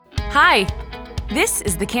Hi, this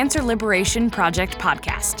is the Cancer Liberation Project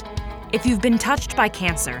podcast. If you've been touched by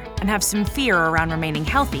cancer and have some fear around remaining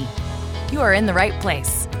healthy, you are in the right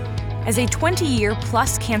place. As a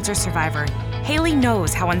 20-year-plus cancer survivor, Haley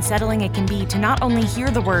knows how unsettling it can be to not only hear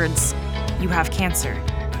the words, "you have cancer,"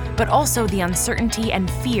 but also the uncertainty and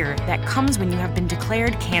fear that comes when you have been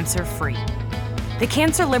declared cancer-free. The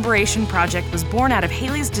Cancer Liberation Project was born out of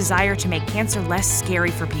Haley's desire to make cancer less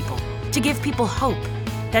scary for people, to give people hope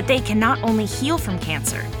that they can not only heal from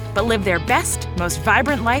cancer, but live their best, most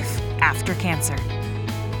vibrant life after cancer.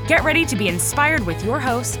 Get ready to be inspired with your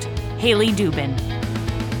host, Haley Dubin.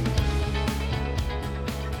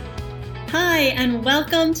 Hi, and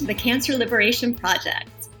welcome to the Cancer Liberation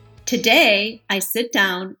Project. Today, I sit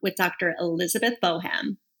down with Dr. Elizabeth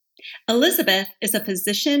Boham. Elizabeth is a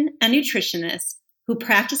physician and nutritionist who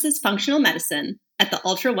practices functional medicine at the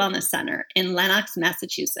Ultra Wellness Center in Lenox,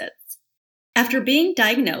 Massachusetts. After being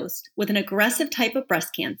diagnosed with an aggressive type of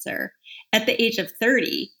breast cancer at the age of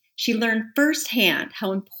 30, she learned firsthand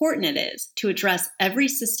how important it is to address every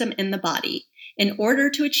system in the body in order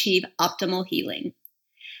to achieve optimal healing.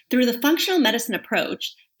 Through the functional medicine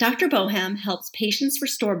approach, Dr. Boham helps patients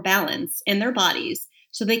restore balance in their bodies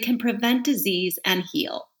so they can prevent disease and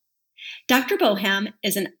heal. Dr. Boham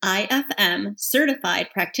is an IFM certified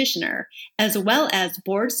practitioner as well as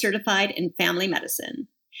board certified in family medicine.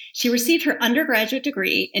 She received her undergraduate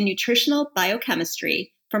degree in nutritional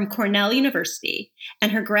biochemistry from Cornell University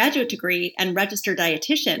and her graduate degree and registered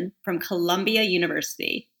dietitian from Columbia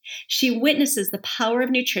University. She witnesses the power of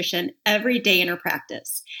nutrition every day in her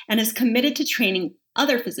practice and is committed to training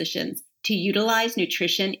other physicians to utilize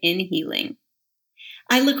nutrition in healing.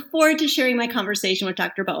 I look forward to sharing my conversation with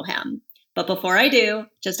Dr. Boham. But before I do,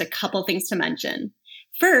 just a couple things to mention.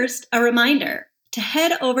 First, a reminder to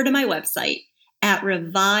head over to my website at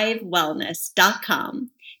revivewellness.com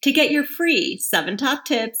to get your free 7 top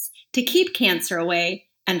tips to keep cancer away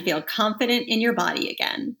and feel confident in your body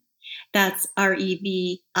again. That's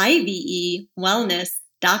REVIVE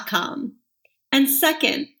wellness.com. And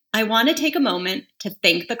second, I want to take a moment to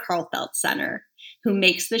thank the Karlfeldt Center, who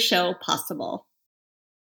makes the show possible.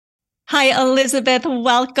 Hi, Elizabeth.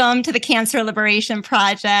 Welcome to the Cancer Liberation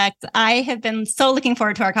Project. I have been so looking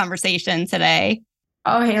forward to our conversation today.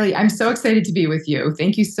 Oh, Haley, I'm so excited to be with you.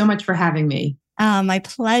 Thank you so much for having me. My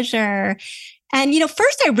pleasure. And,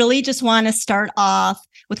 first, I really just want to start off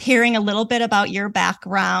with hearing a little bit about your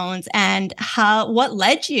background and what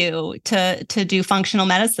led you to do functional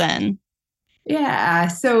medicine. Yeah.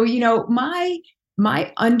 So,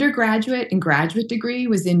 my undergraduate and graduate degree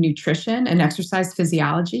was in nutrition and exercise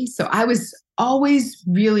physiology. So I was always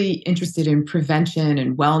really interested in prevention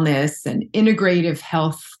and wellness and integrative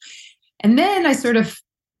health. And then I sort of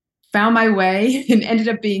found my way and ended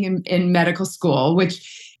up being in medical school,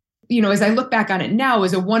 which, as I look back on it now,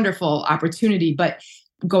 was a wonderful opportunity. But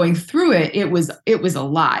going through it, it was a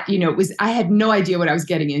lot. I had no idea what I was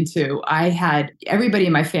getting into. Everybody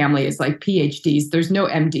in my family is like PhDs. There's no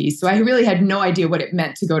MDs. So I really had no idea what it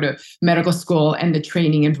meant to go to medical school and the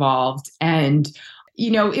training involved. And,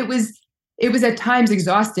 it was at times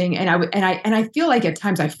exhausting. And I feel like at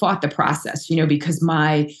times I fought the process, because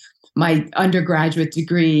my undergraduate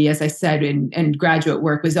degree, as I said, and graduate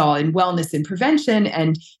work was all in wellness and prevention.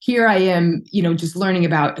 And here I am, just learning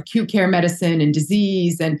about acute care medicine and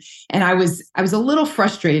disease. And I was a little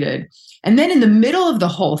frustrated. And then in the middle of the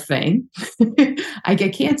whole thing, I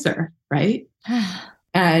get cancer, right?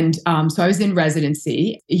 And so I was in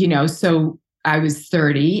residency, so I was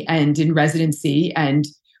 30 and in residency. And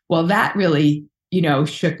well, that really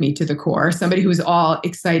shook me to the core. Somebody who was all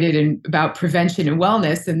excited about prevention and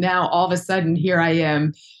wellness. And now all of a sudden, here I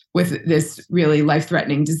am with this really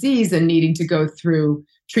life-threatening disease and needing to go through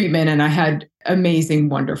treatment. And I had amazing,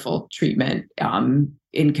 wonderful treatment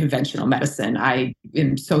in conventional medicine. I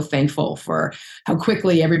am so thankful for how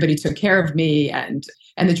quickly everybody took care of me and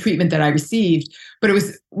the treatment that I received. But it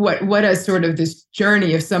was what a sort of this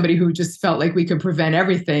journey of somebody who just felt like we could prevent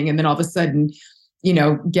everything. And then all of a sudden,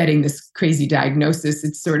 getting this crazy diagnosis,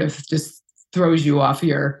 it sort of just throws you off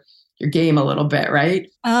your game a little bit, right?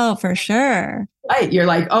 Oh, for sure. Right. You're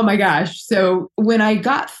like, oh my gosh. So when I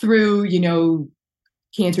got through,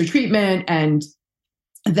 cancer treatment, and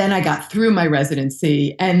then I got through my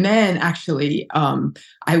residency, and then actually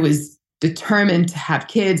I was determined to have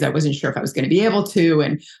kids. I wasn't sure if I was going to be able to.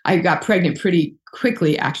 And I got pregnant pretty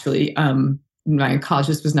quickly, actually. My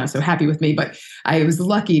oncologist was not so happy with me, but I was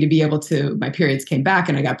lucky to be able to, my periods came back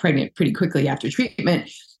and I got pregnant pretty quickly after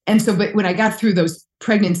treatment. And so, but when I got through those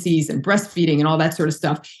pregnancies and breastfeeding and all that sort of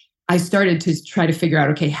stuff, I started to try to figure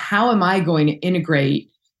out, okay, how am I going to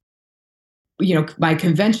integrate my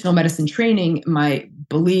conventional medicine training, my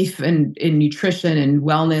belief in nutrition and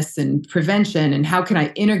wellness and prevention, and how can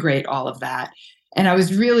I integrate all of that? And I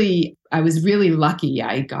was really lucky.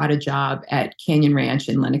 I got a job at Canyon Ranch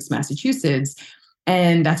in Lenox, Massachusetts.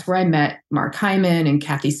 And that's where I met Mark Hyman and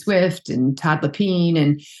Kathy Swift and Todd Lepine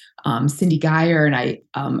and Cindy Geyer. And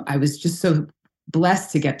I was just so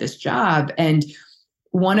blessed to get this job. And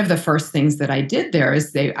one of the first things that I did there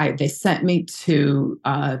is they sent me to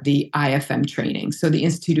the IFM training, so the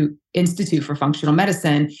Institute for Functional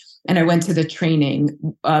Medicine, and I went to the training.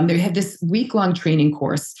 They had this week-long training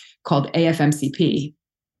course called AFMCP,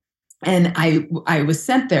 and I was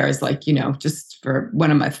sent there as just for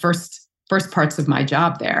one of my first parts of my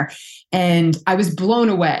job there, and I was blown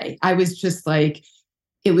away. I was just like,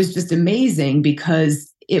 it was just amazing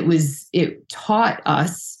because it taught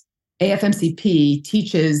us. AFMCP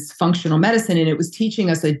teaches functional medicine, and it was teaching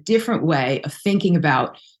us a different way of thinking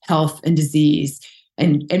about health and disease,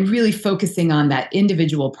 and really focusing on that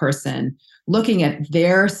individual person, looking at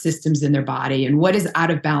their systems in their body and what is out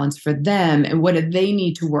of balance for them and what do they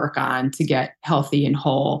need to work on to get healthy and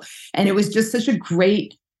whole. And it was just such a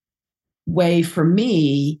great way for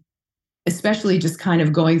me, especially just kind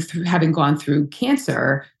of having gone through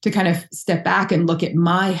cancer, to kind of step back and look at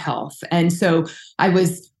my health. And so I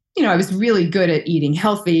was really good at eating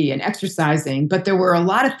healthy and exercising, but there were a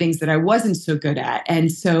lot of things that I wasn't so good at.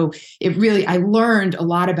 And so I learned a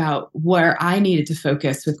lot about where I needed to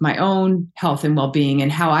focus with my own health and well-being,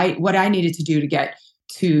 and what I needed to do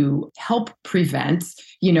to help prevent,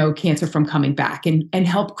 cancer from coming back, and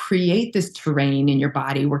help create this terrain in your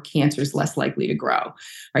body where cancer is less likely to grow.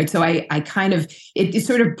 Right. So I kind of, it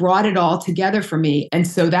sort of brought it all together for me. And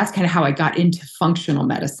so that's kind of how I got into functional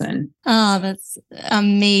medicine. Oh, that's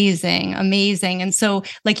amazing. Amazing. And so,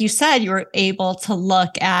 like you said, you were able to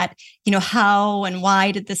look at, how and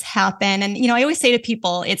why did this happen? And, I always say to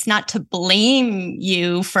people, it's not to blame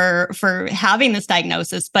you for having this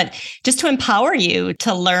diagnosis, but just to empower you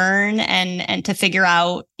to learn and to figure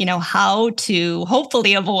out, how to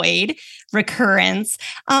hopefully avoid recurrence.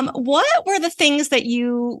 What were the things that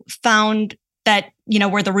you found that,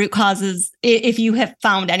 were the root causes, if you have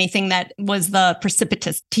found anything that was the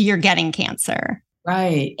precipitous to your getting cancer?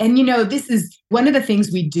 Right. And, this is one of the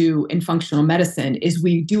things we do in functional medicine is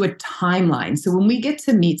we do a timeline. So when we get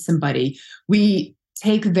to meet somebody, we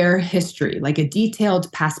take their history, like a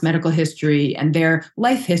detailed past medical history and their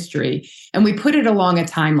life history, and we put it along a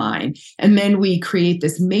timeline. And then we create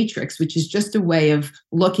this matrix, which is just a way of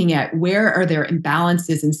looking at where are there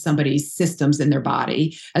imbalances in somebody's systems in their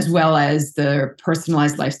body, as well as their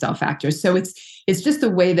personalized lifestyle factors. So it's just the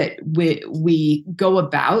way that we go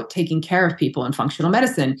about taking care of people in functional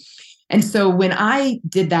medicine. And so when I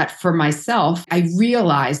did that for myself, I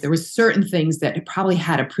realized there were certain things that probably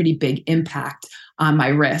had a pretty big impact on my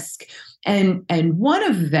risk. And one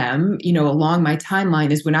of them, along my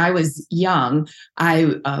timeline is when I was young,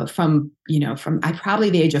 from probably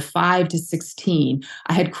the age of 5 to 16,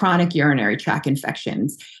 I had chronic urinary tract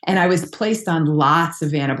infections, and I was placed on lots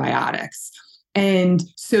of antibiotics. And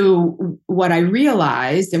so what I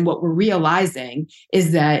realized, and what we're realizing,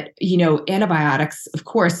 is that, antibiotics, of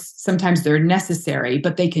course, sometimes they're necessary,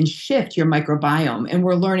 but they can shift your microbiome. And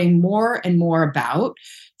we're learning more and more about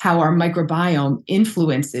how our microbiome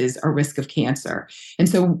influences our risk of cancer. And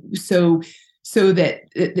so that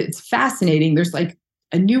it's fascinating. There's like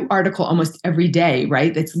a new article almost every day,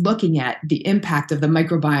 right? That's looking at the impact of the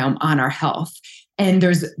microbiome on our health. And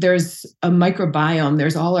there's a microbiome,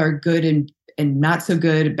 there's all our good and not so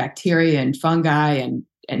good bacteria and fungi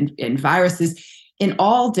and viruses in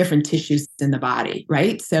all different tissues in the body,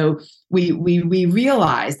 right? So we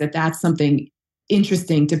realize that that's something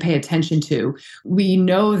interesting to pay attention to. We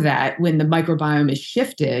know that when the microbiome is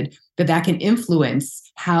shifted, that can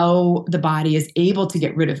influence how the body is able to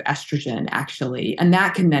get rid of estrogen, actually. And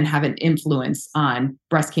that can then have an influence on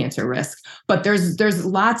breast cancer risk. But there's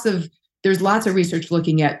lots of research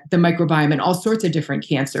looking at the microbiome and all sorts of different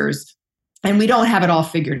cancers. And we don't have it all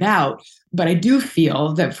figured out. But I do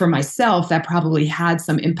feel that for myself, that probably had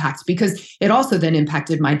some impacts, because it also then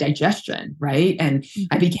impacted my digestion, right? And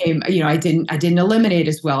I became, I didn't eliminate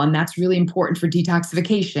as well. And that's really important for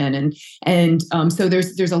detoxification. And so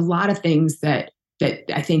there's a lot of things that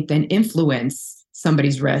I think then influence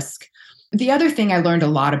somebody's risk. The other thing I learned a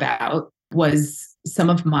lot about was some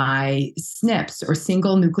of my SNPs, or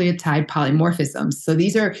single nucleotide polymorphisms. So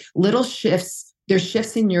these are little shifts. There's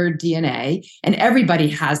shifts in your DNA, and everybody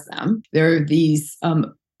has them. There are these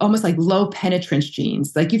almost like low penetrance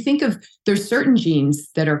genes. Like you think of, there's certain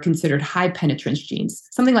genes that are considered high penetrance genes,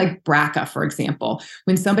 something like BRCA, for example.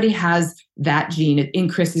 When somebody has that gene, it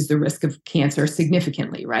increases the risk of cancer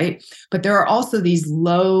significantly, right? But there are also these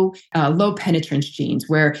low penetrance genes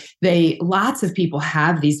where lots of people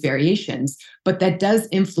have these variations, but that does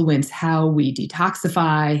influence how we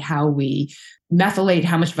detoxify, how we methylate,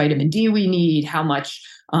 how much vitamin D we need,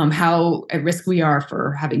 how at risk we are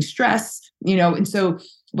for having stress, and so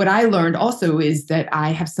what I learned also is that I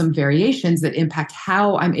have some variations that impact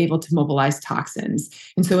how I'm able to mobilize toxins.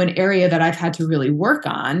 And so an area that I've had to really work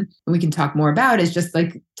on, and we can talk more about, is just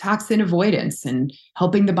like toxin avoidance and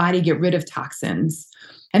helping the body get rid of toxins.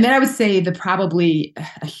 And then I would say probably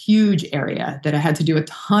a huge area that I had to do a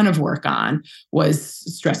ton of work on was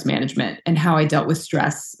stress management and how I dealt with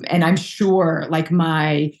stress. And I'm sure like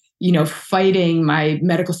fighting my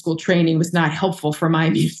medical school training was not helpful for my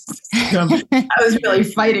immune system. I was really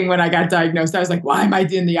fighting when I got diagnosed. I was like, why am I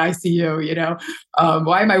in the ICU?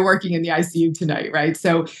 Why am I working in the ICU tonight? Right.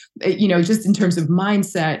 So, just in terms of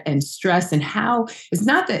mindset and stress and how it's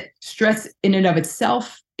not that stress in and of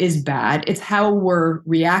itself is bad. It's how we're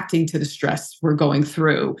reacting to the stress we're going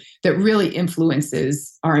through that really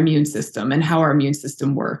influences our immune system and how our immune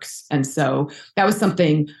system works. And so that was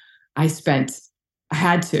something I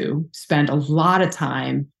had to spend a lot of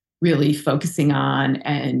time really focusing on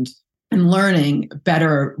and learning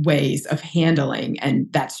better ways of handling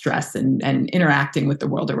and that stress and interacting with the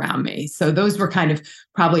world around me. So those were kind of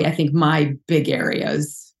probably, I think, my big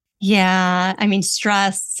areas. Yeah. I mean,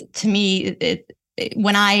 stress to me,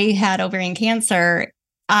 when I had ovarian cancer,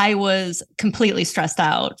 I was completely stressed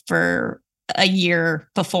out for a year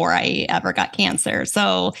before I ever got cancer.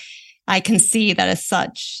 So I can see that as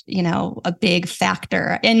such, a big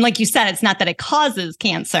factor. And like you said, it's not that it causes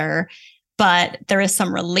cancer, but there is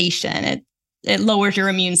some relation. It lowers your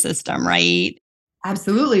immune system, right?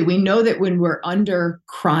 Absolutely. We know that when we're under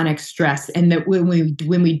chronic stress and that when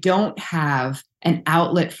we don't have an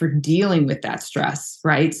outlet for dealing with that stress,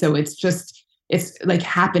 right? So it's like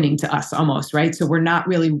happening to us almost, right? So we're not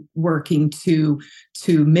really working to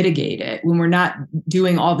mitigate it. When we're not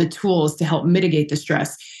doing all the tools to help mitigate the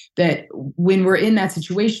stress, that when we're in that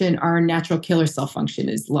situation, our natural killer cell function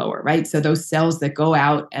is lower, right? So those cells that go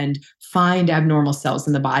out and find abnormal cells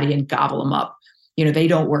in the body and gobble them up, they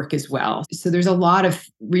don't work as well. So there's a lot of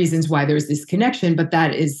reasons why there's this connection, but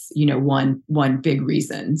that is, one big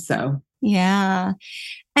reason. So. Yeah.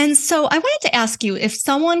 And so I wanted to ask you, if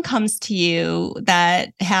someone comes to you that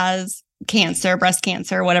has cancer, breast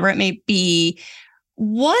cancer, whatever it may be,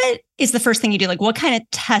 what is the first thing you do? Like what kind of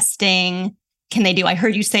testing can they do? I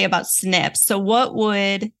heard you say about SNPs. So what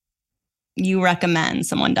would you recommend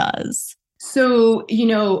someone does? So,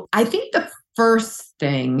 I think the first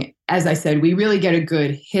thing, as I said, we really get a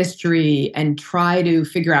good history and try to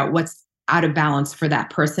figure out what's out of balance for that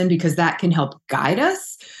person, because that can help guide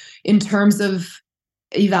us in terms of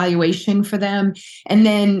evaluation for them. And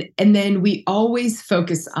then we always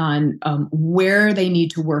focus on where they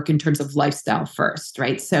need to work in terms of lifestyle first,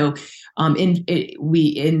 right? So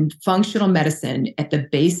in functional medicine, at the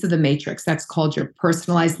base of the matrix, that's called your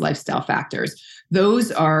personalized lifestyle factors.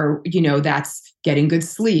 Those are, that's getting good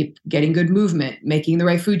sleep, getting good movement, making the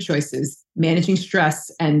right food choices, managing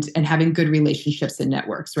stress, and having good relationships and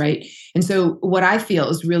networks, right? And so what I feel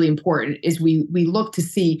is really important is we look to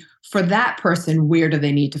see for that person, where do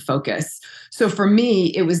they need to focus? So for me,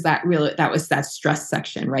 it was that stress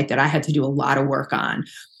section, right? That I had to do a lot of work on.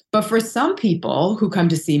 But for some people who come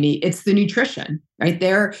to see me, it's the nutrition, right?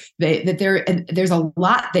 There's a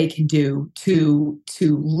lot they can do to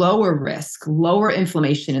lower risk, lower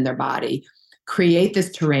inflammation in their body, create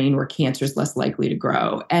this terrain where cancer is less likely to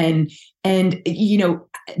grow. And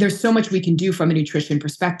there's so much we can do from a nutrition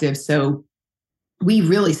perspective. So we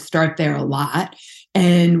really start there a lot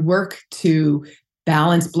and work to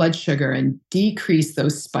balance blood sugar and decrease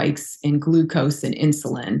those spikes in glucose and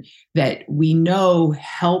insulin that we know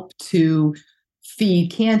help to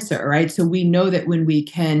feed cancer, right? So we know that when we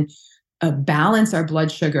can balance our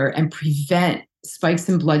blood sugar and prevent spikes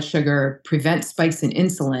in blood sugar, prevent spikes in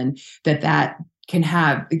insulin, that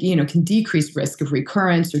can decrease risk of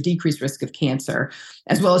recurrence or decrease risk of cancer,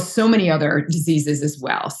 as well as so many other diseases as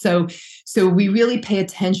well. So we really pay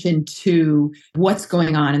attention to what's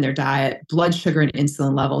going on in their diet, blood sugar and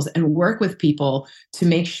insulin levels, and work with people to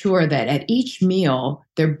make sure that at each meal,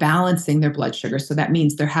 they're balancing their blood sugar. So that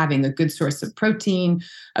means they're having a good source of protein,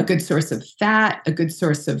 a good source of fat, a good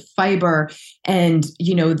source of fiber, and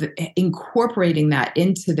incorporating that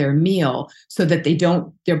into their meal so that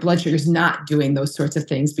their blood sugar is not doing those sorts of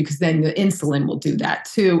things, because then the insulin will do that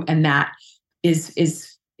too, and that is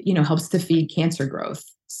helps to feed cancer growth.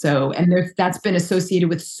 So, and that's been associated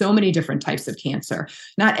with so many different types of cancer,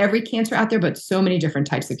 not every cancer out there, but so many different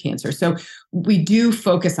types of cancer. So we do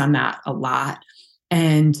focus on that a lot.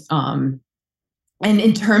 And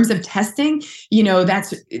in terms of testing,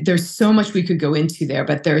 there's so much we could go into there,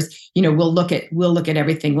 but we'll look at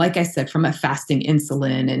everything, like I said, from a fasting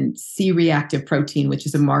insulin and C-reactive protein, which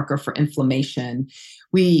is a marker for inflammation.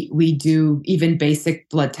 We do even basic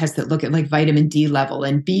blood tests that look at like vitamin D level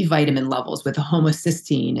and B vitamin levels with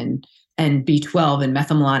homocysteine and B12 and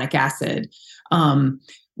methylmalonic acid.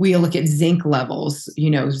 We look at zinc levels,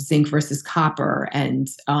 zinc versus copper. And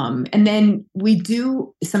then we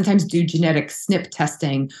do sometimes do genetic SNP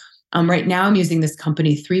testing. Right now I'm using this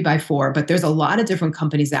company 3x4, but there's a lot of different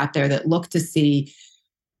companies out there that look to see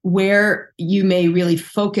where you may really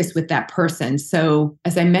focus with that person. So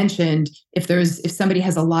as I mentioned, if somebody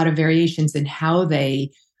has a lot of variations in how they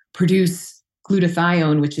produce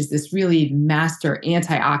glutathione, which is this really master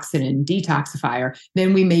antioxidant detoxifier,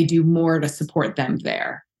 then we may do more to support them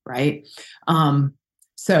there, right?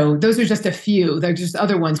 So those are just a few. There's just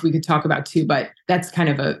other ones we could talk about too, but that's kind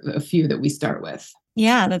of a few that we start with.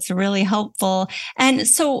 Yeah, that's really helpful. And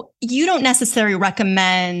so you don't necessarily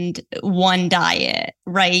recommend one diet,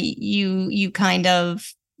 right? You kind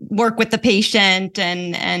of work with the patient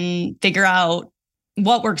and figure out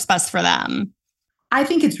what works best for them. I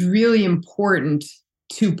think it's really important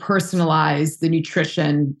to personalize the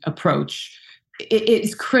nutrition approach.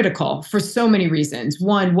 It's critical for so many reasons.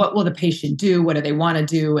 One, what will the patient do? What do they want to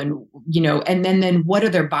do? And then what are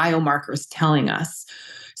their biomarkers telling us?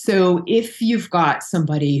 So if you've got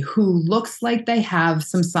somebody who looks like they have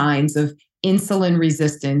some signs of insulin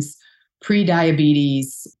resistance,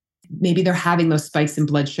 prediabetes, maybe they're having those spikes in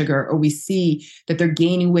blood sugar, or we see that they're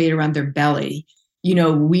gaining weight around their belly,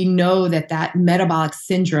 we know that metabolic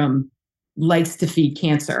syndrome likes to feed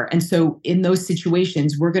cancer. And so in those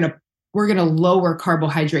situations, we're going to lower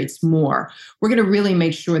carbohydrates more. We're going to really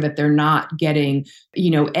make sure that they're not getting,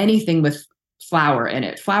 anything with flour in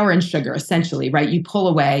it, flour and sugar, essentially, right? You pull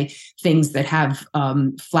away things that have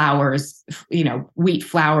flours, wheat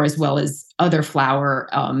flour as well as other flour,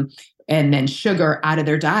 and then sugar out of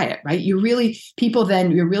their diet, right? You're really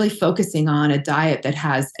focusing on a diet that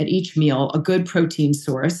has at each meal a good protein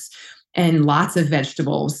source and lots of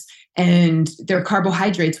vegetables. And their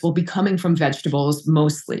carbohydrates will be coming from vegetables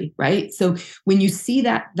mostly, right? So when you see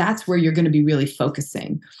that, that's where you're going to be really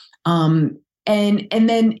focusing. And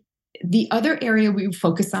then the other area we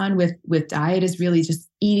focus on with diet is really just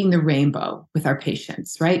eating the rainbow with our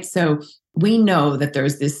patients, right? So we know that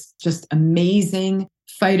there's this just amazing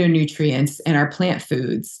phytonutrients in our plant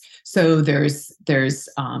foods. So there's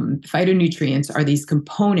phytonutrients are these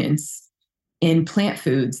components in plant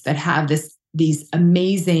foods that have these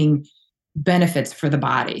amazing benefits for the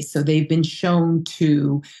body. So they've been shown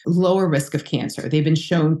to lower risk of cancer. They've been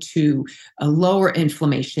shown to lower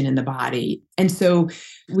inflammation in the body. And so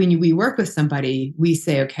when we work with somebody, we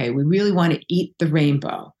say, okay, we really want to eat the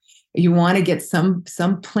rainbow. You want to get some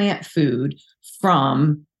plant food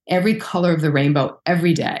from every color of the rainbow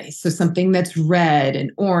every day. So something that's red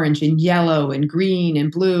and orange and yellow and green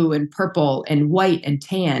and blue and purple and white and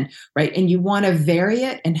tan, right? And you want to vary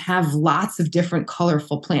it and have lots of different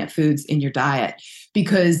colorful plant foods in your diet,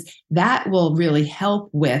 because that will really help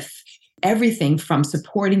with everything from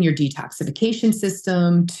supporting your detoxification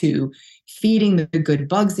system to feeding the good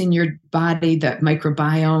bugs in your body, the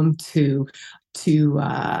microbiome, to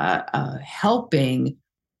helping.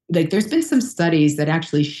 Like there's been some studies that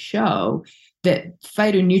actually show that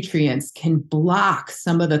phytonutrients can block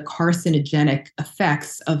some of the carcinogenic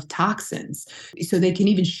effects of toxins. So they can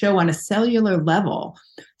even show on a cellular level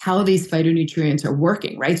how these phytonutrients are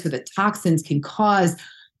working, right? So the toxins can cause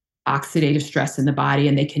oxidative stress in the body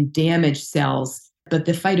and they can damage cells, but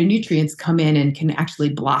the phytonutrients come in and can actually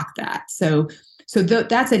block that. So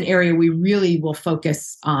that's an area we really will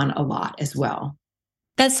focus on a lot as well.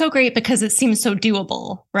 That's so great because it seems so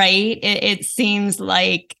doable, right? It seems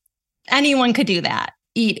like anyone could do that.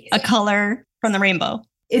 Eat a color from the rainbow.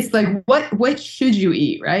 It's like, what should you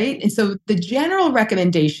eat, right? And so the general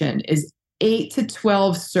recommendation is 8 to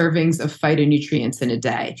 12 servings of phytonutrients in a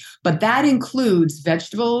day. But that includes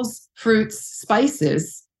vegetables, fruits,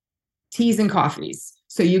 spices, teas, and coffees.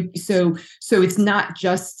 So it's not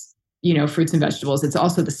just fruits and vegetables. It's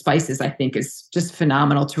also the spices, I think, is just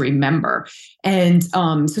phenomenal to remember. And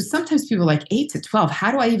so sometimes people are like 8 to 12,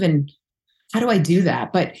 how do I do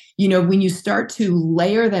that? But, when you start to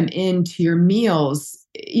layer them into your meals,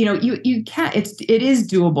 you can, it is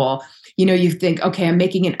doable. you think, okay, I'm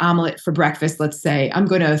making an omelet for breakfast. Let's say I'm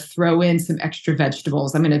going to throw in some extra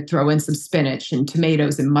vegetables. I'm going to throw in some spinach and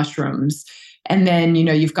tomatoes and mushrooms. And then,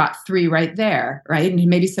 you've got 3 right there, right? And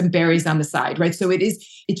maybe some berries on the side, right? So it's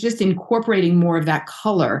just incorporating more of that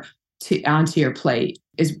color onto your plate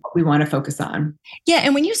is what we want to focus on. Yeah.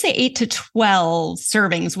 And when you say 8 to 12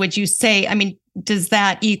 servings, would you say, does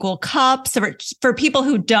that equal cups? Or for people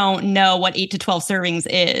who don't know what 8 to 12 servings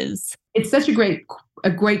is? It's such a great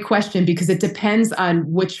question because it depends on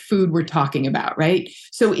which food we're talking about, right?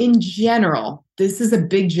 So in general, this is a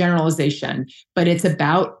big generalization, but it's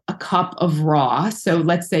about a cup of raw. So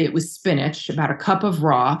let's say it was spinach, about a cup of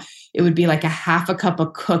raw. It would be like a half a cup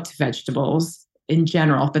of cooked vegetables in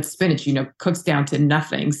general, but spinach, cooks down to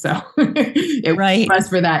nothing. So it right. less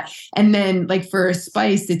for that. And then like for a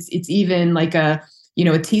spice, it's even like a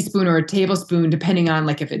teaspoon or a tablespoon, depending on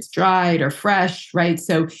like if it's dried or fresh, right?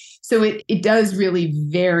 So it does really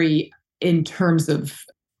vary in terms of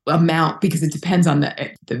amount because it depends on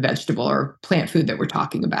the vegetable or plant food that we're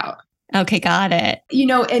talking about. Okay, got it.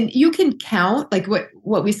 And you can count, like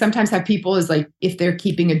what we sometimes have people is like, if they're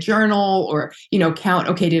keeping a journal or, count,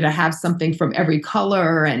 okay, did I have something from every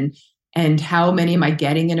color and how many am I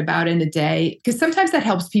getting in a day? Because sometimes that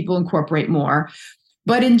helps people incorporate more.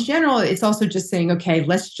 But in general, it's also just saying, okay,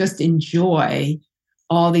 let's just enjoy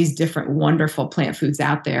all these different wonderful plant foods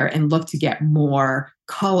out there and look to get more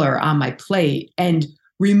color on my plate and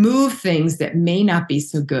remove things that may not be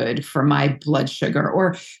so good for my blood sugar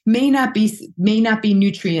or may not be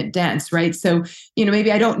nutrient dense, right? So,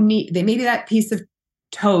 maybe I don't need, maybe that piece of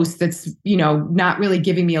toast that's, not really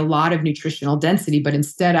giving me a lot of nutritional density, but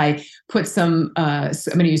instead I put some, I'm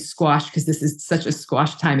going to use squash because this is such a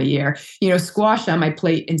squash time of year, squash on my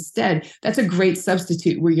plate instead. That's a great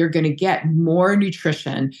substitute where you're going to get more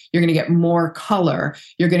nutrition. You're going to get more color.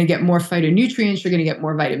 You're going to get more phytonutrients. You're going to get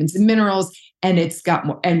more vitamins and minerals, and it's got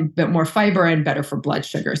more fiber and better for blood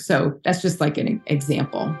sugar. So that's just like an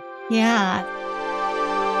example. Yeah.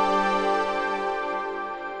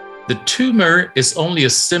 The tumor is only a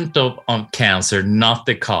symptom of cancer, not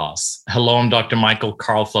the cause. Hello, I'm Dr. Michael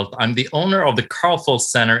Karlfeldt. I'm the owner of the Karlfeldt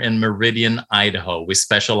Center in Meridian, Idaho. We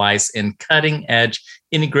specialize in cutting-edge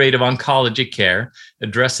integrative oncology care,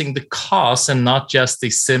 addressing the cause and not just the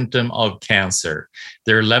symptom of cancer.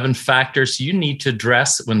 There are 11 factors you need to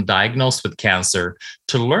address when diagnosed with cancer.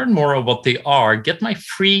 To learn more of what they are, get my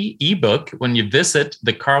free ebook when you visit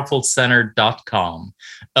thekarlfeldtcenter.com.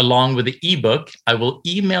 Along with the ebook, I will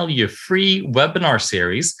email you a free webinar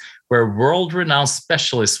series where world-renowned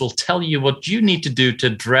specialists will tell you what you need to do to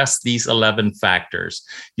address these 11 factors.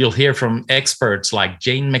 You'll hear from experts like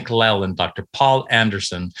Jane McClellan, Dr. Paul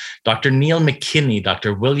Anderson, Dr. Neil McKinney,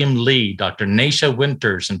 Dr. William Lee, Dr. Nasha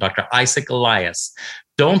Winters, and Dr. Isaac Elias.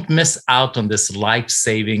 Don't miss out on this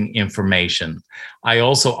life-saving information. I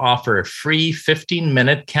also offer a free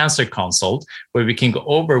 15-minute cancer consult where we can go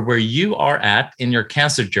over where you are at in your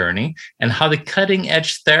cancer journey and how the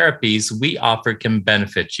cutting-edge therapies we offer can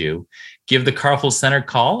benefit you. Give the Karlfeldt Center a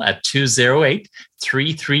call at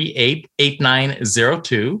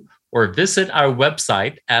 208-338-8902 or visit our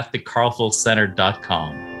website at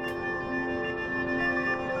thekarlfeldtcenter.com.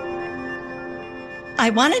 I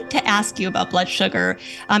wanted to ask you about blood sugar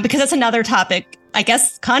because that's another topic, I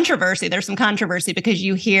guess, controversy. There's some controversy because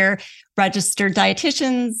you hear registered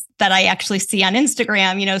dietitians that I actually see on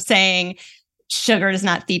Instagram, saying sugar does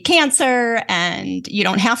not feed cancer and you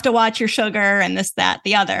don't have to watch your sugar and this, that,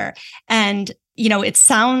 the other. And, it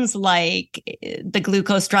sounds like the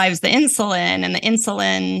glucose drives the insulin and the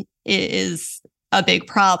insulin is a big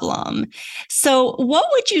problem. So what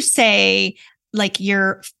would you say, like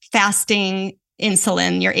your fasting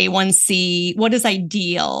insulin, your A1C, what is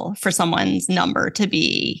ideal for someone's number to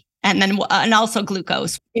be? And also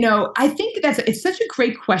glucose. I think it's such a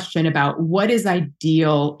great question about what is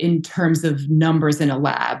ideal in terms of numbers in a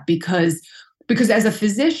lab, because as a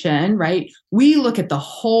physician, right, we look at the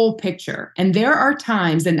whole picture. And there are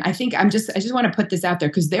times, and I think I just want to put this out there,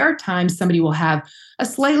 because there are times somebody will have a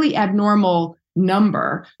slightly abnormal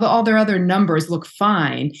number, but all their other numbers look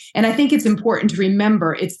fine. And I think it's important to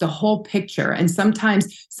remember it's the whole picture. And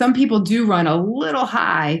sometimes some people do run a little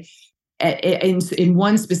high in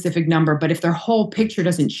one specific number, but if their whole picture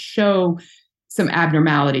doesn't show some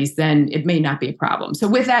abnormalities, then it may not be a problem. So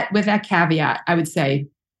with that caveat, I would say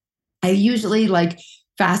I usually like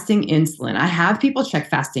fasting insulin. I have people check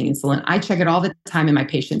fasting insulin. I check it all the time in my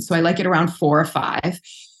patients. So I like it around 4 or 5.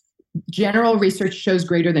 General research shows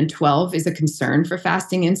greater than 12 is a concern for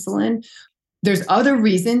fasting insulin. There's other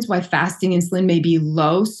reasons why fasting insulin may be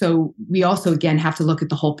low. So we also, again, have to look at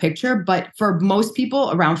the whole picture. But for most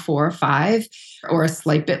people, around 4 or 5 or a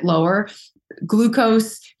slight bit lower,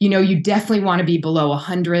 glucose, you definitely want to be below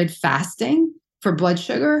 100 fasting for blood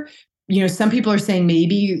sugar. Some people are saying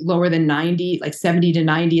maybe lower than 90, like 70 to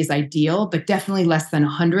 90 is ideal, but definitely less than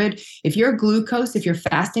 100. If your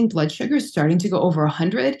fasting blood sugar is starting to go over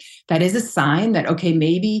 100, that is a sign that, okay,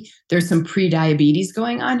 maybe there's some pre-diabetes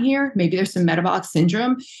going on here. Maybe there's some metabolic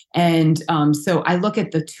syndrome. And so I look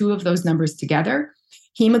at the two of those numbers together.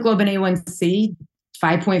 Hemoglobin A1C,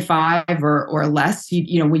 5.5 or less,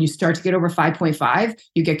 when you start to get over 5.5,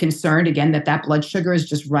 you get concerned again that blood sugar is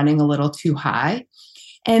just running a little too high.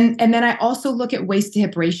 And then I also look at waist to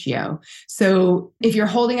hip ratio. So if you're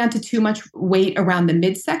holding on to too much weight around the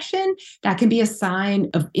midsection, that can be a sign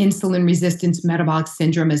of insulin resistance metabolic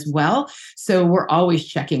syndrome as well. So we're always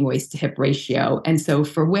checking waist to hip ratio. And so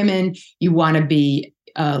for women, you want to be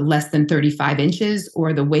less than 35 inches,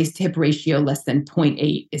 or the waist to hip ratio less than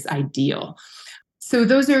 0.8 is ideal. So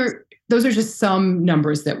those are just some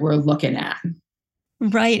numbers that we're looking at.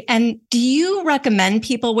 Right. And do you recommend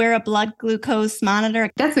people wear a blood glucose monitor?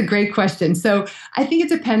 That's a great question. So I think it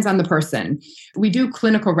depends on the person. We do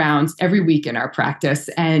clinical rounds every week in our practice,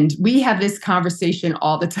 and we have this conversation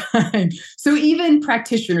all the time. So even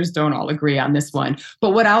practitioners don't all agree on this one.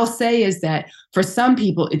 But what I'll say is that for some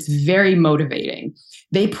people, it's very motivating.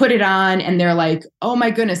 They put it on and they're like, oh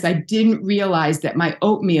my goodness, I didn't realize that my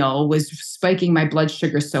oatmeal was spiking my blood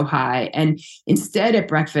sugar so high. And instead at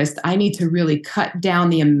breakfast, I need to really cut down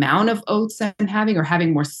the amount of oats I'm having, or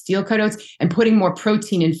having more steel cut oats and putting more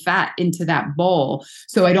protein and fat into that bowl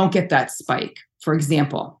so I don't get that spike, for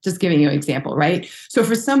example. Just giving you an example, right? So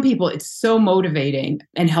for some people, it's so motivating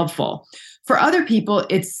and helpful. For other people,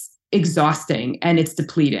 it's exhausting and it's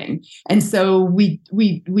depleting. And so we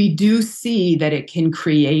do see that it can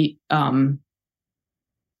create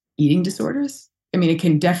eating disorders. I mean, it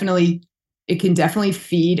can definitely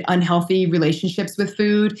feed unhealthy relationships with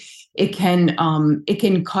food. It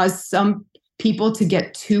can cause some people to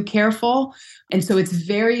get too careful. And so it's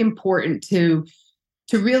very important to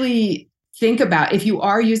really think about, if you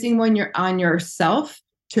are using one on yourself,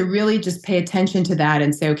 to really just pay attention to that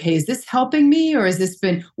and say, okay, is this helping me, or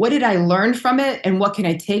what did I learn from it, and what can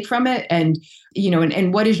I take from it? And,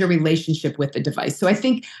 and what is your relationship with the device? So I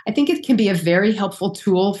think it can be a very helpful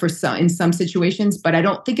tool in some situations, but I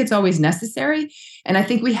don't think it's always necessary. And I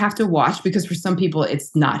think we have to watch, because for some people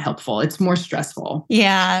it's not helpful. It's more stressful.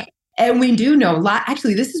 Yeah. And we do know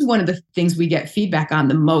actually, this is one of the things we get feedback on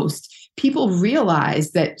the most. People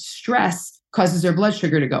realize that stress causes their blood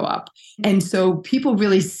sugar to go up. And so people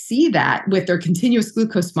really see that with their continuous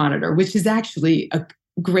glucose monitor, which is actually a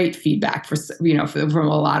great feedback from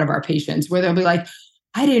a lot of our patients, where they'll be like,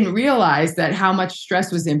 I didn't realize that how much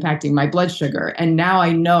stress was impacting my blood sugar. And now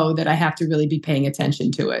I know that I have to really be paying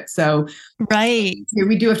attention to it. So right.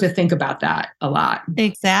 We do have to think about that a lot.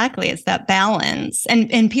 Exactly. It's that balance.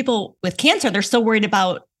 And people with cancer, they're so worried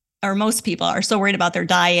about, or most people are so worried about their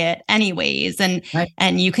diet anyways. And right.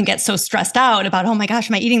 And you can get so stressed out about, oh my gosh,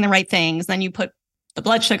 am I eating the right things? Then you put the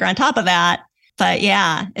blood sugar on top of that. But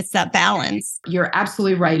yeah, it's that balance. You're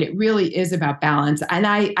absolutely right. It really is about balance. And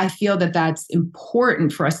I feel that that's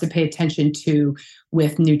important for us to pay attention to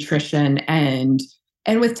with nutrition and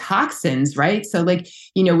with toxins, right? So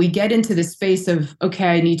we get into the space of, okay,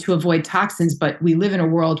 I need to avoid toxins, but we live in a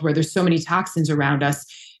world where there's so many toxins around us.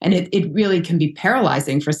 And it really can be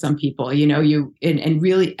paralyzing for some people, and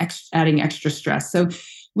really adding extra stress. So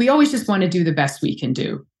we always just want to do the best we can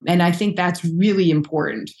do. And I think that's really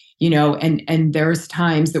important, and there's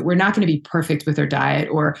times that we're not going to be perfect with our diet,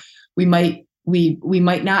 or we might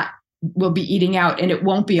not, we'll be eating out and it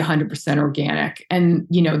won't be 100% organic. And,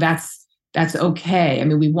 that's okay. I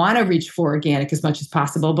mean, we want to reach for organic as much as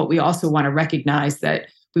possible, but we also want to recognize that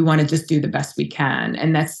we want to just do the best we can.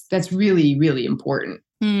 And that's really, really important.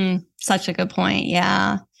 Such a good point.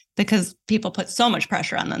 Yeah. Because people put so much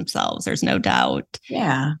pressure on themselves. There's no doubt.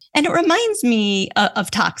 Yeah. And it reminds me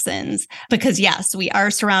of toxins, because yes, we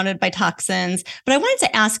are surrounded by toxins, but I wanted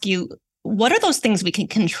to ask you, what are those things we can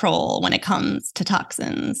control when it comes to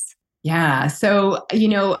toxins? Yeah. So,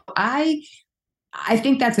 I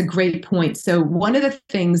think that's a great point. So one of the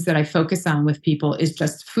things that I focus on with people is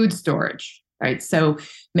just food storage, right? So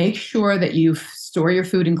make sure that you store your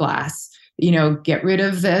food in glass. Get rid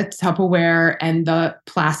of the Tupperware and the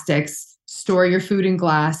plastics, store your food in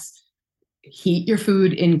glass, heat your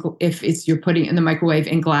food if you're putting it in the microwave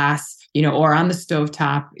in glass, or on the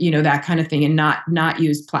stovetop, that kind of thing, and not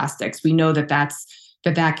use plastics. We know that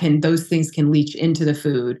those things can leach into the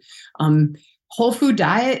food. whole food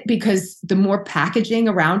diet, because the more packaging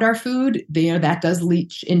around our food, that does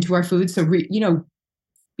leach into our food. So,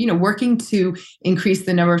 working to increase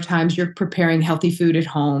the number of times you're preparing healthy food at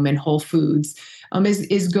home and whole foods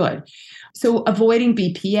is good. So avoiding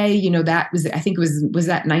BPA, that was, I think was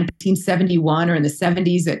that 1971 or in the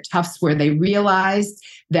 70s at Tufts, where they realized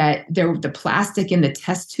that the plastic in the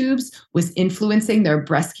test tubes was influencing their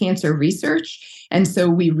breast cancer research. And so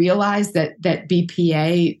we realized that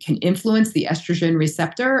BPA can influence the estrogen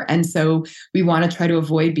receptor. And so we want to try to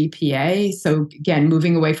avoid BPA. So again,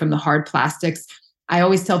 moving away from the hard plastics. I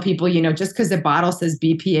always tell people, just because the bottle says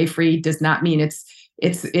BPA free does not mean it's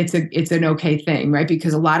an okay thing, right?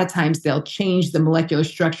 Because a lot of times they'll change the molecular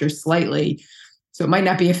structure slightly. So it might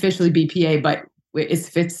not be officially BPA, but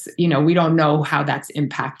if it's, we don't know how that's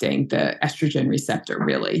impacting the estrogen receptor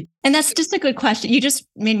really. And that's just a good question. You just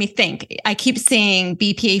made me think. I keep saying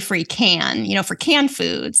BPA free can, for canned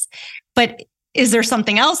foods, but is there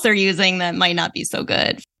something else they're using that might not be so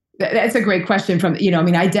good? That's a great question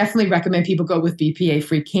I definitely recommend people go with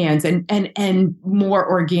BPA-free cans and more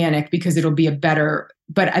organic, because it'll be a better,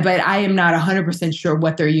 but I am not 100% sure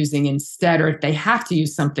what they're using instead, or if they have to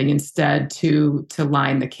use something instead to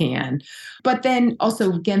line the can. But then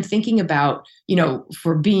also, again, thinking about,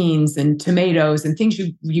 for beans and tomatoes and things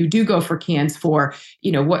you do go for cans for,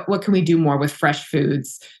 what can we do more with fresh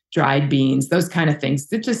foods, dried beans, those kind of things.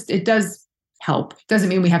 It does help. Doesn't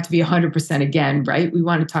mean we have to be 100% again, right? We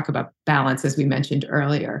want to talk about balance, as we mentioned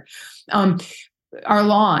earlier. Our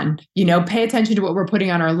lawn, pay attention to what we're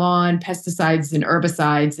putting on our lawn, pesticides and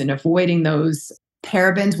herbicides, and avoiding those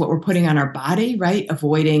parabens, what we're putting on our body, right?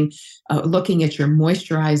 Avoiding looking at your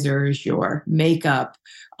moisturizers, your makeup,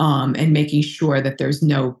 and making sure that there's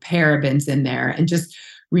no parabens in there. And just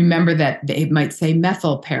remember that they might say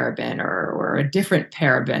methyl paraben or a different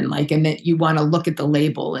paraben, and that you want to look at the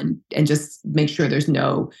label and just make sure there's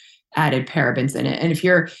no added parabens in it. And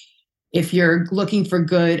if you're looking for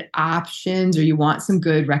good options or you want some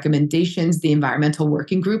good recommendations, the Environmental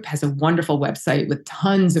Working Group has a wonderful website with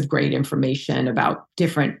tons of great information about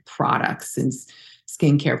different products and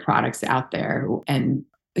skincare products out there. And,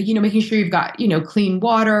 making sure you've got, clean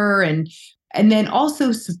water and then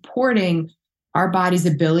also supporting our body's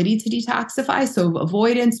ability to detoxify. So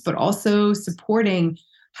avoidance, but also supporting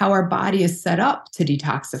how our body is set up to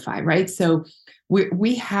detoxify, right? So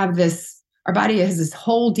we have this, our body has this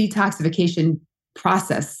whole detoxification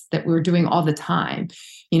process that we're doing all the time,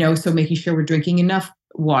 so making sure we're drinking enough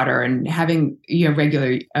water and having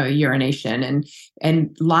regular urination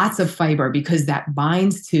and lots of fiber, because that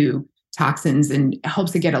binds to toxins and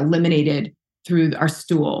helps it get eliminated through our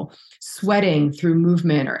stool. Sweating through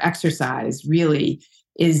movement or exercise really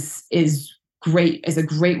is great, is a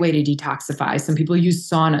great way to detoxify. Some people use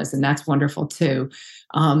saunas, and that's wonderful too.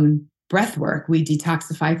 Breath work, we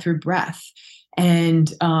detoxify through breath. And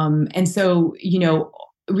so,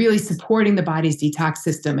 really supporting the body's detox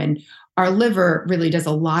system. And our liver really does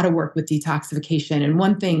a lot of work with detoxification. And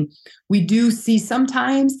one thing we do see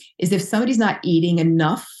sometimes is if somebody's not eating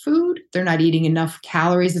enough food, they're not eating enough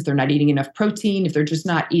calories, if they're not eating enough protein, if they're just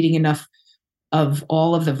not eating enough of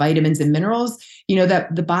all of the vitamins and minerals,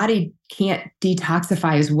 that the body can't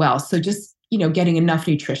detoxify as well. So just, getting enough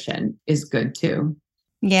nutrition is good too.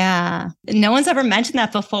 Yeah. No one's ever mentioned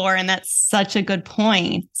that before. And that's such a good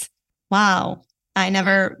point. Wow. I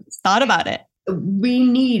never thought about it. We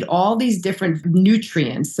need all these different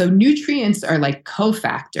nutrients. So nutrients are like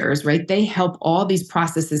cofactors, right? They help all these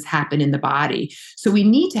processes happen in the body. So we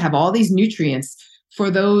need to have all these nutrients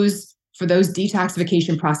for those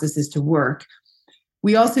detoxification processes to work.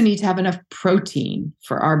 We also need to have enough protein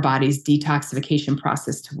for our body's detoxification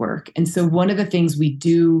process to work. And so one of the things we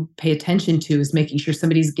do pay attention to is making sure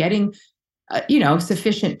somebody's getting,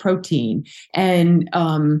 sufficient protein. And,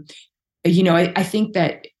 I think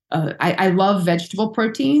that I love vegetable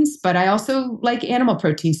proteins, but I also like animal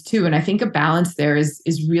proteins too. And I think a balance there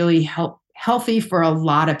is really healthy for a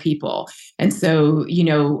lot of people. And so,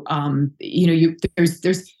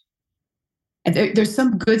 there's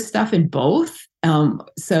some good stuff in both.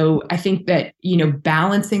 So I think that,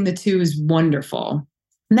 balancing the two is wonderful.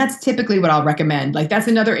 And that's typically what I'll recommend. That's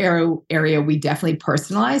another area we definitely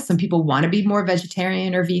personalize. Some people want to be more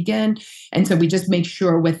vegetarian or vegan. And so we just make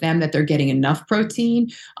sure with them that they're getting enough protein.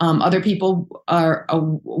 Other people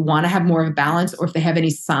want to have more of a balance, or if they have any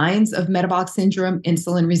signs of metabolic syndrome,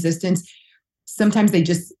 insulin resistance, Sometimes they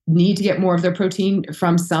just need to get more of their protein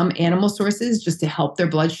from some animal sources just to help their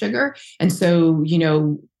blood sugar. And so,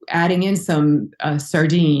 adding in some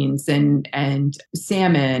sardines and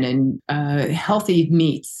salmon and healthy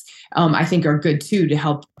meats, I think are good too to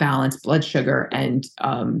help balance blood sugar and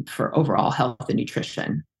for overall health and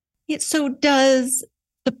nutrition. Yeah, so does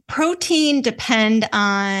the protein depend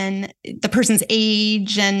on the person's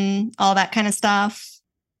age and all that kind of stuff?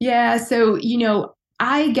 Yeah. So,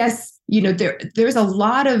 I guess, there's a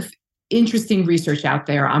lot of interesting research out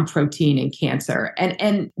there on protein and cancer.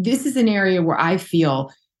 And this is an area where I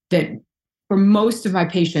feel that for most of my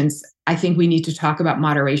patients, I think we need to talk about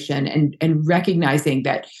moderation and recognizing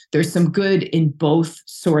that there's some good in both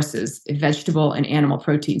sources, vegetable and animal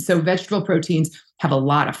protein. So vegetable proteins have a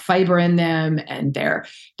lot of fiber in them, and they're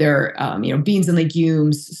beans and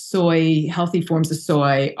legumes, soy, healthy forms of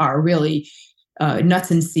soy are really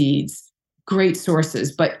nuts and seeds, great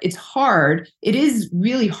sources. But it is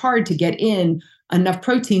really hard to get in enough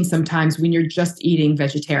protein sometimes when you're just eating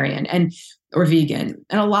vegetarian or vegan.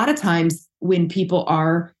 And a lot of times when people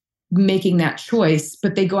are making that choice,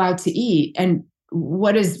 but they go out to eat, and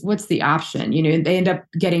what's the option? They end up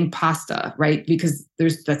getting pasta, right? Because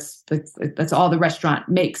that's all the restaurant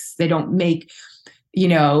makes. They don't make,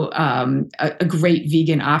 a great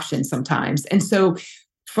vegan option sometimes. And so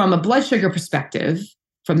from a blood sugar perspective,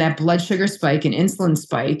 from that blood sugar spike and insulin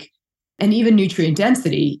spike, and even nutrient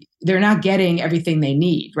density, they're not getting everything they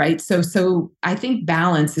need, right? So I think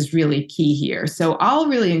balance is really key here. So I'll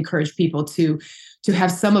really encourage people to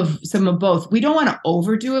have some of both. We don't want to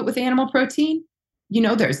overdo it with animal protein.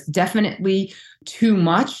 There's definitely too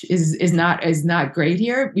much is not great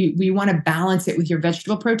here. We want to balance it with your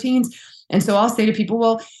vegetable proteins. And so I'll say to people,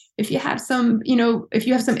 well, if you have some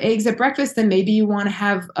eggs at breakfast, then maybe you want to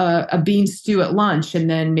have a bean stew at lunch, and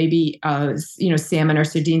then maybe salmon or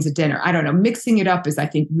sardines at dinner. I don't know. Mixing it up is, I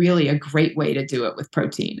think, really a great way to do it with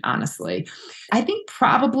protein. Honestly, I think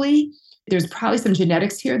there's probably some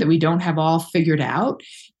genetics here that we don't have all figured out.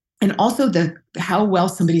 And also how well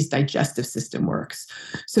somebody's digestive system works.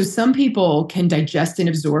 So some people can digest and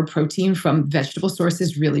absorb protein from vegetable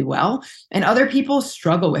sources really well, and other people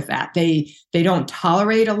struggle with that. They don't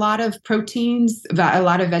tolerate a lot of proteins, a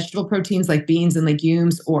lot of vegetable proteins like beans and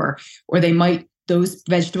legumes, or those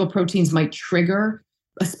vegetable proteins might trigger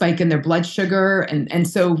a spike in their blood sugar. And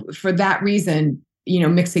so for that reason,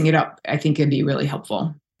 mixing it up, I think, can be really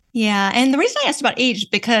helpful. Yeah. And the reason I asked about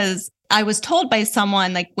age, because I was told by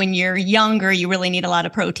someone, like, when you're younger, you really need a lot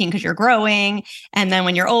of protein because you're growing. And then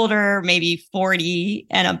when you're older, maybe 40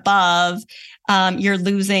 and above, you're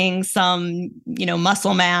losing some,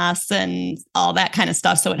 muscle mass and all that kind of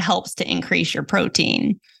stuff. So it helps to increase your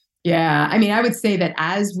protein. Yeah. I mean, I would say that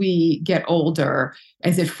as we get older,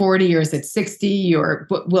 is it 40 or is it 60, or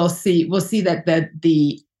we'll see that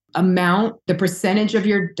the percentage of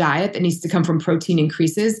your diet that needs to come from protein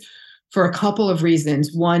increases for a couple of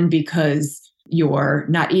reasons. One, because you're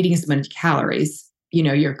not eating as many calories,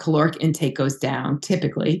 your caloric intake goes down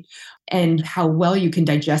typically, and how well you can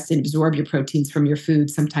digest and absorb your proteins from your food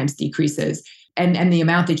sometimes decreases, and the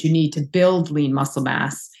amount that you need to build lean muscle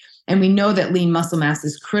mass. And we know that lean muscle mass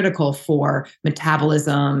is critical for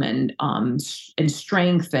metabolism and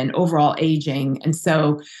strength and overall aging. And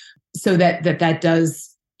so that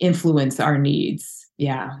does influence our needs.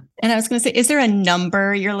 Yeah. And I was going to say, is there a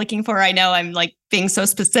number you're looking for? I know I'm like being so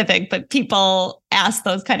specific, but people ask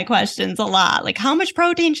those kind of questions a lot. Like, how much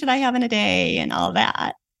protein should I have in a day and all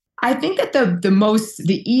that? I think that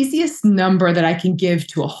the easiest number that I can give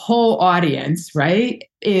to a whole audience, right,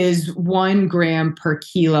 is 1 gram per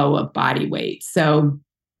kilo of body weight. So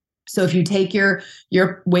if you take your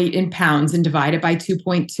weight in pounds and divide it by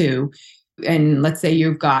 2.2, and let's say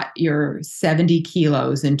you've got your 70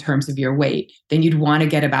 kilos in terms of your weight, then you'd want to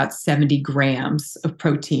get about 70 grams of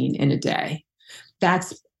protein in a day.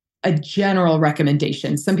 That's a general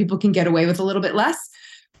recommendation. Some people can get away with a little bit less.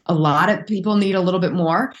 A lot of people need a little bit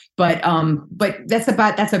more, but that's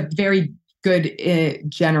a very good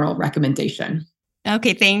general recommendation.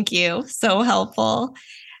 Okay, thank you. So helpful.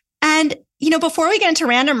 And before we get into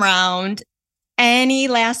random round, any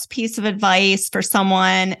last piece of advice for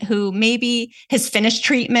someone who maybe has finished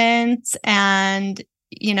treatment and,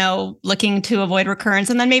 looking to avoid recurrence,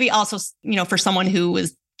 and then maybe also, for someone who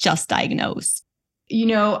was just diagnosed?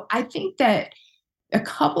 I think that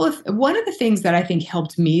one of the things that I think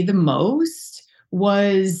helped me the most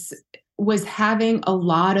was having a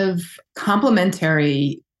lot of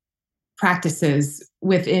complementary practices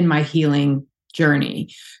within my healing journey.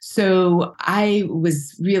 So I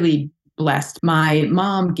was really blessed. My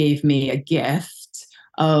mom gave me a gift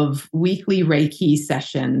of weekly Reiki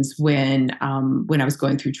sessions when I was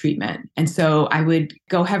going through treatment. And so I would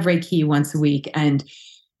go have Reiki once a week, and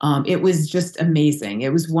it was just amazing.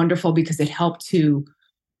 It was wonderful because it helped to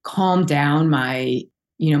calm down my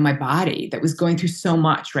body that was going through so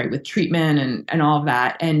much, right, with treatment and all of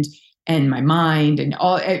that, and my mind and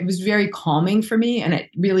all. It was very calming for me, and it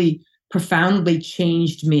really profoundly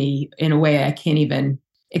changed me in a way I can't even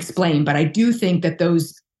explain. But I do think that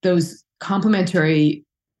those complementary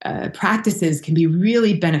practices can be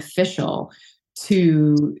really beneficial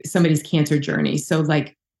to somebody's cancer journey. So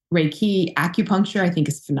like Reiki, acupuncture, I think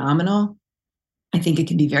is phenomenal. I think it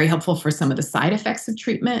can be very helpful for some of the side effects of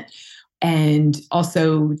treatment, and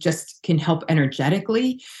also just can help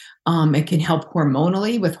energetically. It can help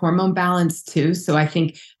hormonally with hormone balance too. So I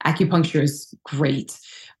think acupuncture is great.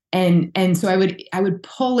 And so I would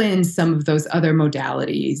pull in some of those other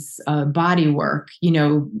modalities, body work,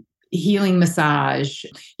 healing massage,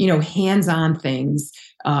 hands-on things.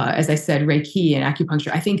 As I said, Reiki and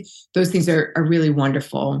acupuncture. I think those things are really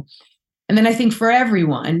wonderful. And then I think for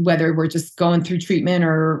everyone, whether we're just going through treatment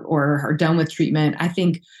or are done with treatment, I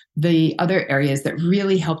think the other areas that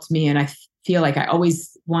really helped me, and I feel like I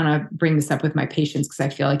always want to bring this up with my patients because I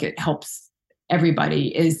feel like it helps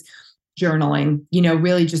everybody, is journaling,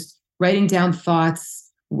 really just writing down thoughts,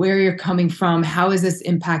 where you're coming from, how is this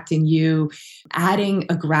impacting you, adding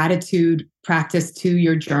a gratitude practice to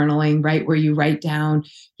your journaling, right, where you write down,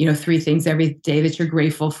 3 things every day that you're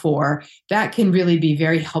grateful for. That can really be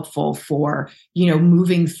very helpful for,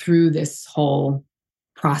 moving through this whole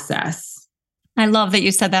process. I love that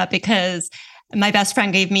you said that, because my best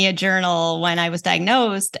friend gave me a journal when I was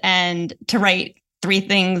diagnosed, and to write 3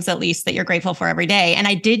 things at least that you're grateful for every day. And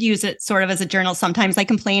I did use it sort of as a journal. Sometimes I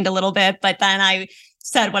complained a little bit, but then I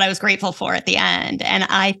said what I was grateful for at the end. And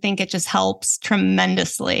I think it just helps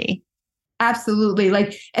tremendously.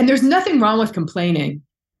 Absolutely. And there's nothing wrong with complaining,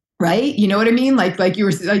 right? You know what I mean? Like you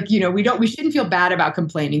were like, we shouldn't feel bad about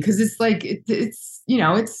complaining, because it's like, it's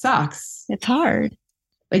it sucks. It's hard.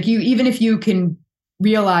 Like even if you can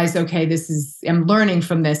realize, okay, I'm learning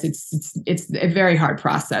from this. It's a very hard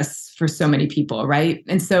process for so many people, right?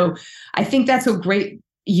 And so I think that's a great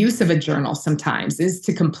use of a journal sometimes, is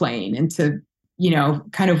to complain and to,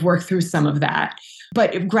 kind of work through some of that.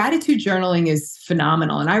 But gratitude journaling is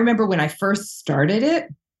phenomenal. And I remember when I first started it,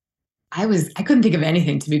 I couldn't think of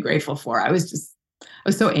anything to be grateful for. I was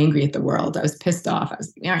so angry at the world. I was pissed off. I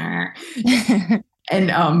was,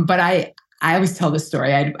 and, but I always tell this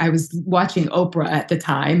story. I was watching Oprah at the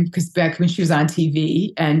time, because back when she was on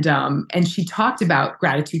TV, and she talked about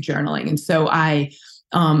gratitude journaling. And so I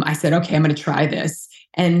said, okay, I'm going to try this.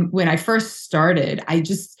 And when I first started, I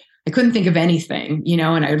couldn't think of anything,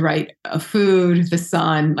 and I would write a food, the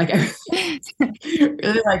sun,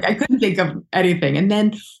 really, I couldn't think of anything. And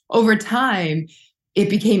then over time, it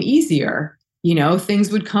became easier.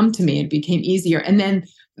 Things would come to me. It became easier. And then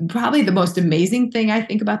probably the most amazing thing I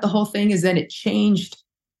think about the whole thing is that it changed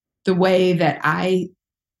the way that I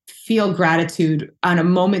feel gratitude on a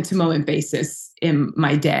moment-to-moment basis in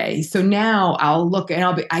my day. So now I'll look and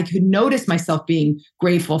I could notice myself being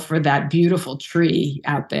grateful for that beautiful tree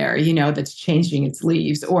out there, that's changing its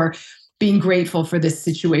leaves, or being grateful for this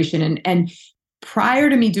situation. And prior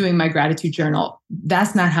to me doing my gratitude journal,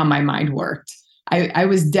 that's not how my mind worked. I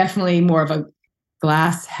was definitely more of a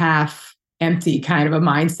glass half empty kind of a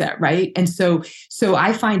mindset, right? And so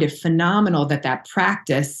I find it phenomenal that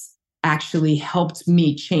practice actually helped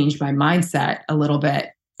me change my mindset a little bit,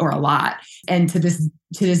 or a lot. And to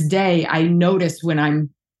this day, I notice when I'm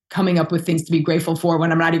coming up with things to be grateful for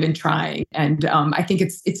when I'm not even trying. And I think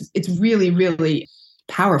it's really, really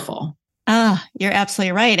powerful. You're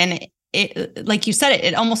absolutely right. And it, like you said,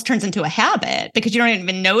 it almost turns into a habit, because you don't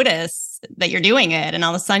even notice that you're doing it. And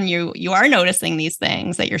all of a sudden you are noticing these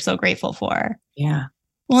things that you're so grateful for. Yeah.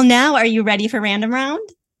 Well, now are you ready for Random Round?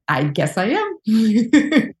 I guess I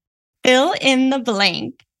am. Fill in the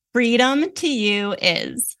blank. Freedom to you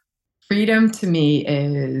is? Freedom to me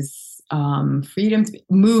is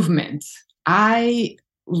movement. I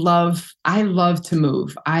love to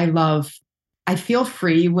move. I feel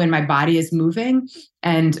free when my body is moving,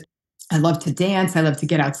 and I love to dance. I love to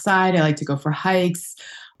get outside. I like to go for hikes.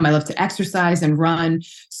 I love to exercise and run.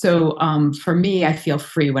 So for me, I feel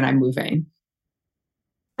free when I'm moving.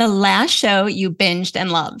 The last show you binged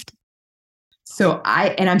and loved? So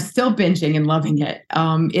I'm still binging and loving it,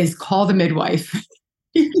 is Call the Midwife.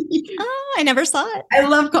 Oh, I never saw it. I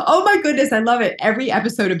love, oh my goodness, I love it. Every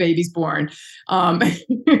episode of Baby's Born.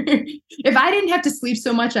 If I didn't have to sleep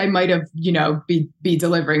so much, I might have, be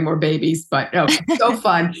delivering more babies, but no, it's so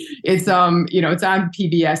fun. It's, it's on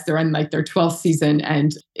PBS. They're on like their 12th season,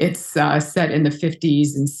 and it's set in the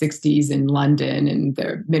 50s and 60s in London, and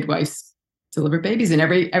the midwives deliver babies. And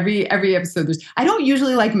every episode, I don't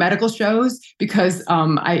usually like medical shows because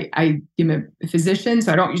I am a physician,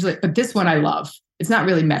 so I don't usually, but this one I love. It's not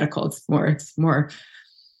really medical. It's more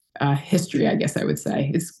history, I guess I would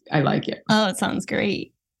say. I like it. Oh, it sounds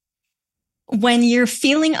great. When you're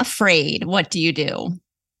feeling afraid, what do you do?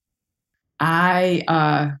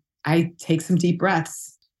 I take some deep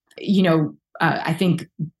breaths. I think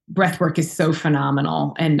breath work is so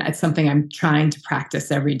phenomenal, and it's something I'm trying to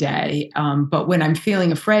practice every day. But when I'm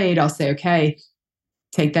feeling afraid, I'll say, okay,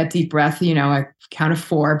 take that deep breath. I count of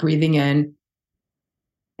 4, breathing in,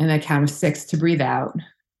 and I count of 6 to breathe out.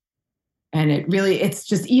 And it's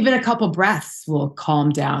just even a couple breaths will calm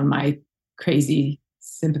down my crazy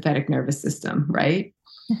sympathetic nervous system, right?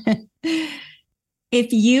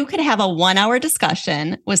 If you could have a 1-hour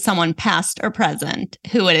discussion with someone past or present,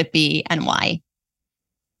 who would it be and why?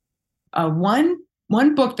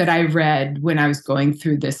 One book that I read when I was going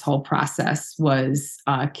through this whole process was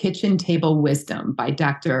Kitchen Table Wisdom by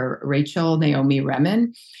Dr. Rachel Naomi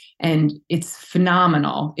Remen. And it's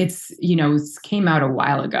phenomenal. It came out a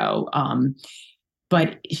while ago.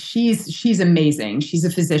 But she's amazing. She's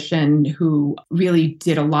a physician who really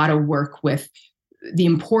did a lot of work with the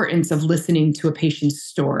importance of listening to a patient's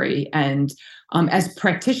story. And as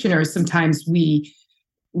practitioners, sometimes we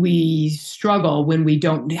struggle when we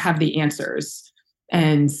don't have the answers.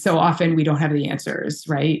 And so often we don't have the answers,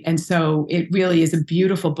 right? And so it really is a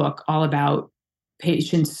beautiful book all about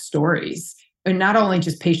patients' stories. And not only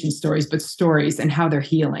just patient stories, but stories and how they're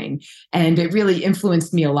healing. And it really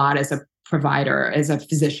influenced me a lot as a provider, as a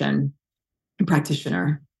physician and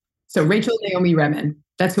practitioner. So Rachel Naomi Remen,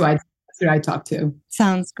 that's who I talk to.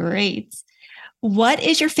 Sounds great. What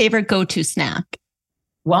is your favorite go-to snack?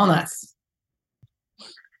 Walnuts.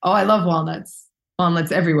 Oh, I love walnuts.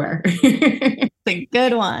 Walnuts everywhere. It's a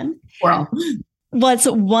good one. Well, what's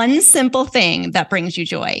one simple thing that brings you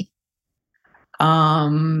joy?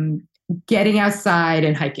 Getting outside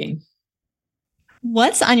and hiking.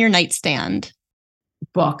 What's on your nightstand?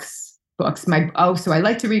 Books. So I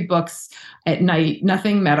like to read books at night,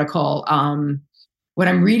 nothing medical. What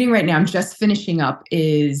I'm reading right now, I'm just finishing up,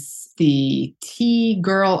 is The Tea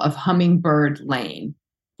Girl of Hummingbird Lane.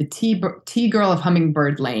 The Tea Girl of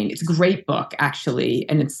Hummingbird Lane. It's a great book, actually.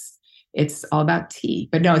 And it's all about tea.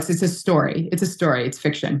 But no, it's a story. It's a story. It's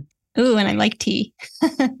fiction. Ooh, and I like tea.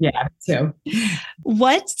 Yeah, too.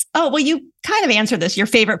 You kind of answered this. Your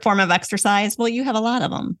favorite form of exercise? Well, you have a lot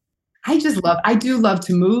of them. I do love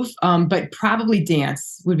to move, but probably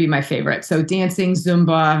dance would be my favorite. So dancing,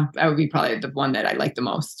 Zumba, that would be probably the one that I like the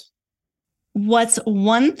most. What's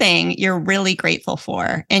one thing you're really grateful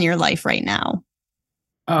for in your life right now?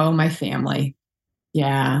 Oh, my family.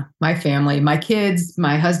 Yeah, my family, my kids,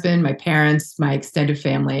 my husband, my parents, my extended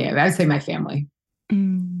family. I would say my family.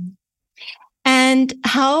 Mm. And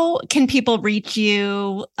how can people reach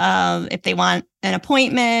you if they want an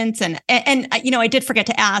appointment? And I did forget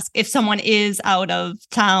to ask, if someone is out of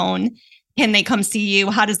town, can they come see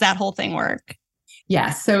you? How does that whole thing work?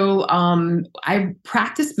 Yeah. So I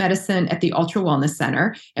practice medicine at the Ultra Wellness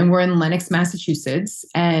Center, and we're in Lenox, Massachusetts.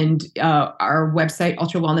 And our website,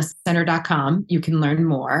 ultrawellnesscenter.com, you can learn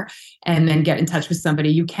more and then get in touch with somebody.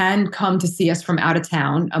 You can come to see us from out of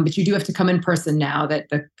town, but you do have to come in person now that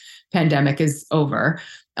the pandemic is over.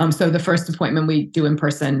 So the first appointment we do in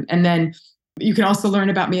person. And then you can also learn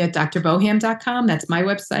about me at drboham.com. That's my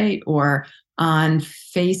website. Or on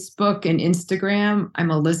Facebook and Instagram, I'm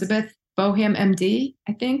Elizabeth Boham, MD,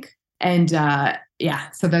 I think. And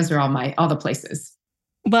so those are all the places.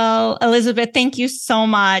 Well, Elizabeth, thank you so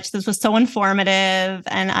much. This was so informative,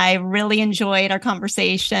 and I really enjoyed our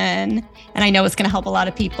conversation. And I know it's going to help a lot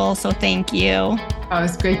of people. So thank you. Oh,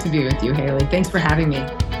 it's great to be with you, Haley. Thanks for having me.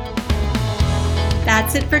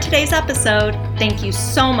 That's it for today's episode. Thank you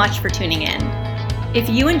so much for tuning in. If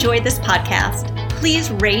you enjoyed this podcast,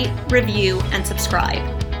 please rate, review, and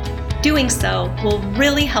subscribe. Doing so will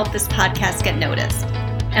really help this podcast get noticed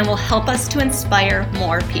and will help us to inspire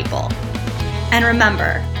more people. And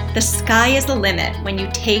remember, the sky is the limit when you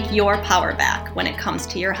take your power back when it comes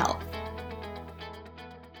to your health.